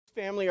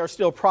Family are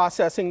still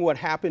processing what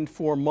happened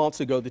 4 months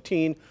ago. The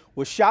teen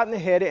was shot in the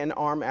head and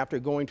arm after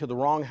going to the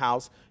wrong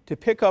house to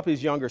pick up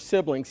his younger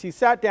siblings. He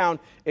sat down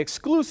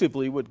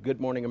exclusively with Good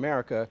Morning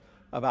America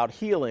about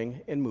healing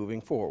and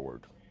moving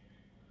forward.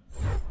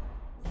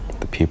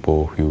 The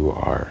people who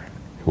are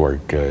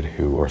good,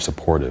 who are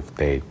supportive,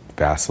 they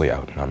vastly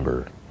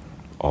outnumber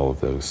all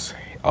of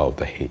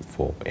the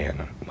hateful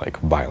and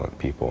violent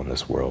people in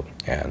this world.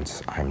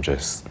 And I'm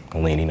just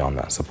leaning on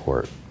that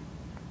support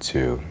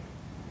to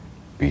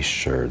be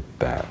sure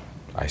that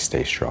I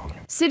stay strong.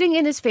 Sitting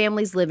in his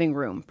family's living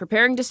room,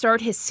 preparing to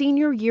start his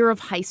senior year of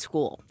high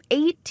school.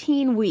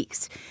 18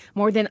 weeks.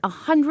 More than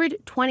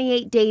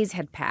 128 days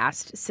had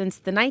passed since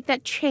the night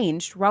that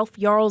changed Ralph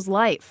Yarl's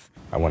life.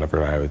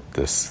 Whenever I would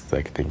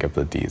think of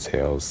the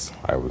details,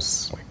 I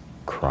was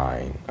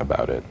crying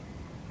about it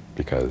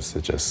because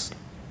it just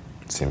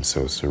seems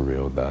so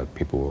surreal that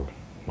people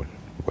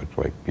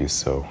would be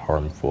so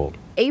harmful.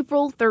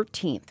 April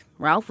 13th.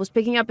 Ralph was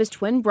picking up his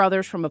twin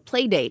brothers from a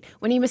play date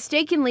when he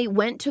mistakenly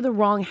went to the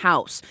wrong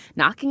house,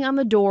 knocking on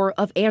the door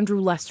of Andrew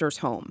Lester's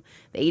home.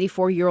 The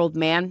 84-year-old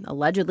man,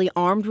 allegedly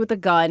armed with a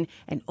gun,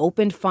 and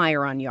opened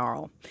fire on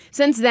Yarl.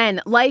 Since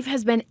then, life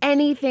has been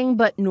anything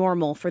but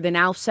normal for the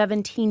now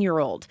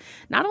 17-year-old,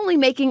 not only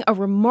making a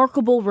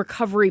remarkable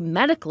recovery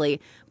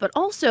medically, but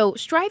also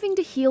striving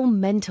to heal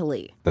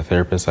mentally. The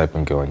therapist I've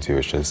been going to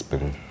has just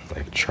been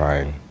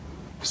trying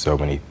so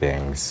many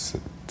things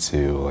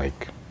to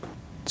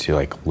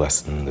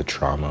lessen the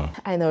trauma.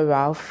 I know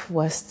Ralph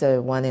was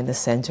the one in the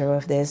center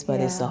of this,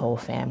 but it's a whole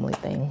family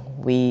thing.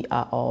 We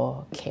are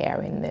all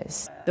carrying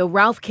this. Though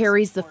Ralph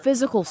carries the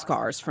physical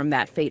scars from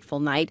that fateful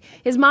night,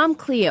 his mom,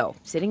 Cleo,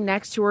 sitting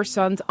next to her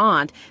son's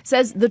aunt,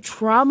 says the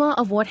trauma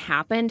of what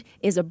happened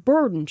is a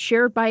burden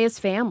shared by his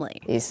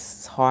family.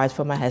 It's hard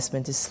for my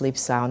husband to sleep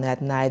sound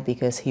at night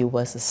because he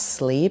was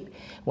asleep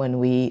when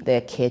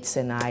the kids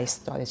and I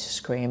started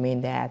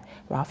screaming that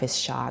Ralph is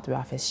shot,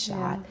 Ralph is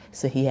shot. Yeah.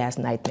 So he has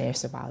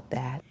nightmares about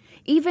that.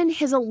 Even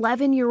his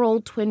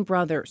 11-year-old twin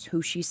brothers,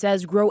 who she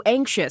says grow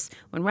anxious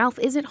when Ralph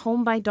isn't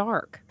home by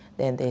dark.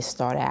 Then they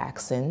start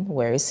asking,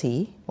 where is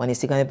he? When is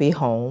he going to be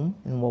home?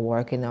 And we're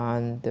working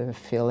on the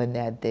feeling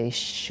that they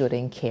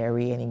shouldn't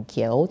carry any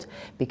guilt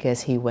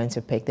because he went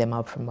to pick them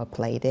up from a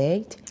play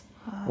date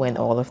when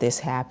all of this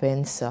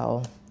happened.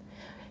 So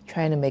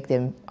trying to make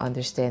them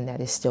understand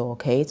that it's still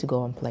okay to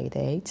go on play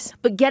dates.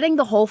 But getting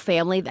the whole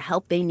family the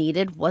help they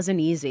needed wasn't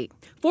easy.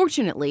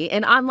 Fortunately,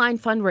 an online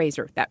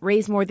fundraiser that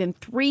raised more than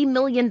 $3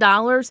 million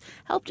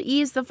helped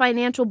ease the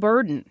financial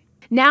burden.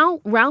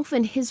 Now, Ralph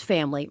and his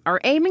family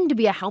are aiming to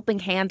be a helping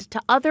hand to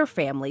other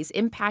families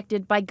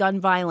impacted by gun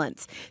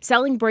violence,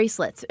 selling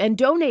bracelets and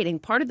donating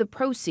part of the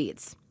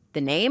proceeds.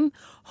 The name?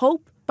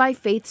 Hope by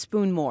Faith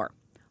Spoonmore.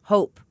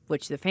 Hope,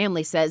 which the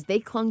family says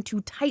they clung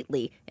to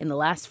tightly in the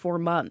last 4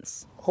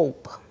 months.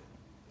 Hope,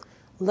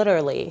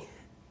 literally,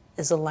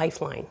 is a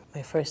lifeline.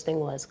 My first thing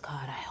was,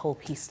 God, I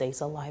hope he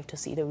stays alive to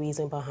see the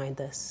reason behind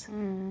this.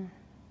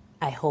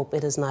 I hope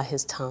it is not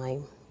his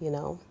time,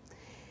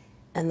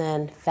 And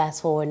then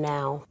fast forward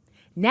now.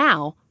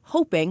 Now,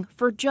 hoping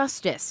for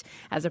justice,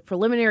 as a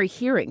preliminary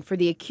hearing for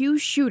the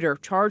accused shooter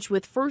charged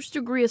with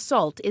first-degree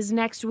assault is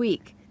next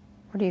week.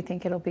 What do you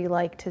think it'll be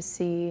like to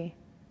see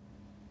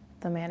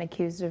the man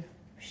accused of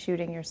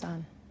shooting your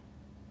son?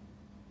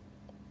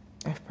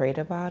 I've prayed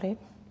about it,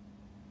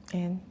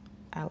 and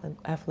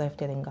I've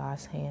left it in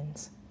God's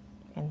hands,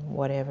 and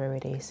whatever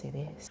it is, it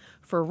is.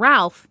 For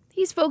Ralph,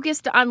 he's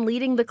focused on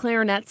leading the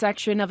clarinet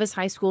section of his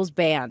high school's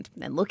band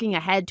and looking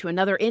ahead to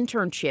another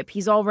internship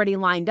he's already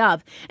lined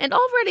up and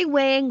already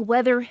weighing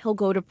whether he'll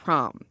go to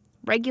prom.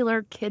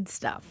 Regular kid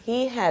stuff.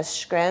 He has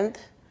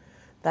strength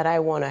that I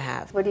want to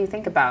have. What do you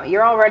think about?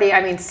 You're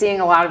already,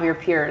 seeing a lot of your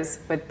peers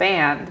with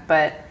band,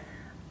 but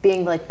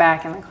being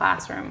back in the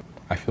classroom.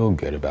 I feel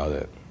good about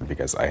it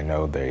because I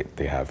know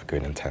they have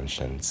good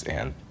intentions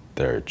and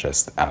they're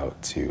just out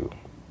to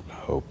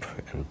hope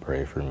and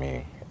pray for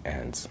me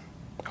and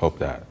hope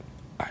that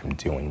I'm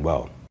doing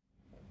well.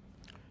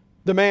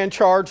 The man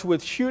charged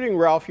with shooting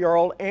Ralph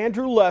Yarl,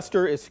 Andrew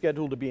Lester, is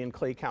scheduled to be in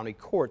Clay County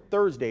Court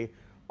Thursday,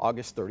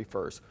 August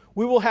 31st.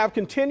 We will have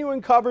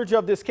continuing coverage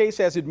of this case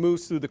as it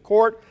moves through the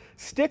court.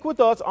 Stick with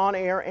us on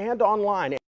air and online.